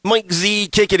Mike Z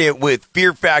kicking it with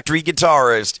Fear Factory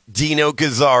guitarist Dino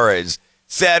Cazares.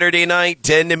 Saturday night,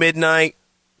 10 to midnight,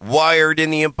 Wired in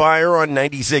the Empire on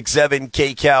 96.7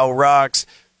 KCAL Rocks.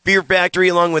 Fear Factory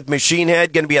along with Machine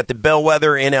Head going to be at the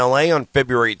Bellweather in LA on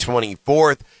February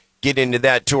 24th. Get into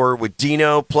that tour with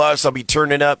Dino. Plus, I'll be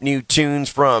turning up new tunes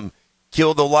from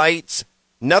Kill the Lights,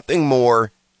 Nothing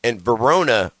More, and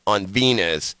Verona on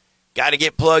Venus. Got to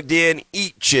get plugged in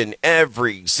each and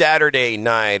every Saturday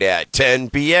night at 10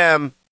 p.m.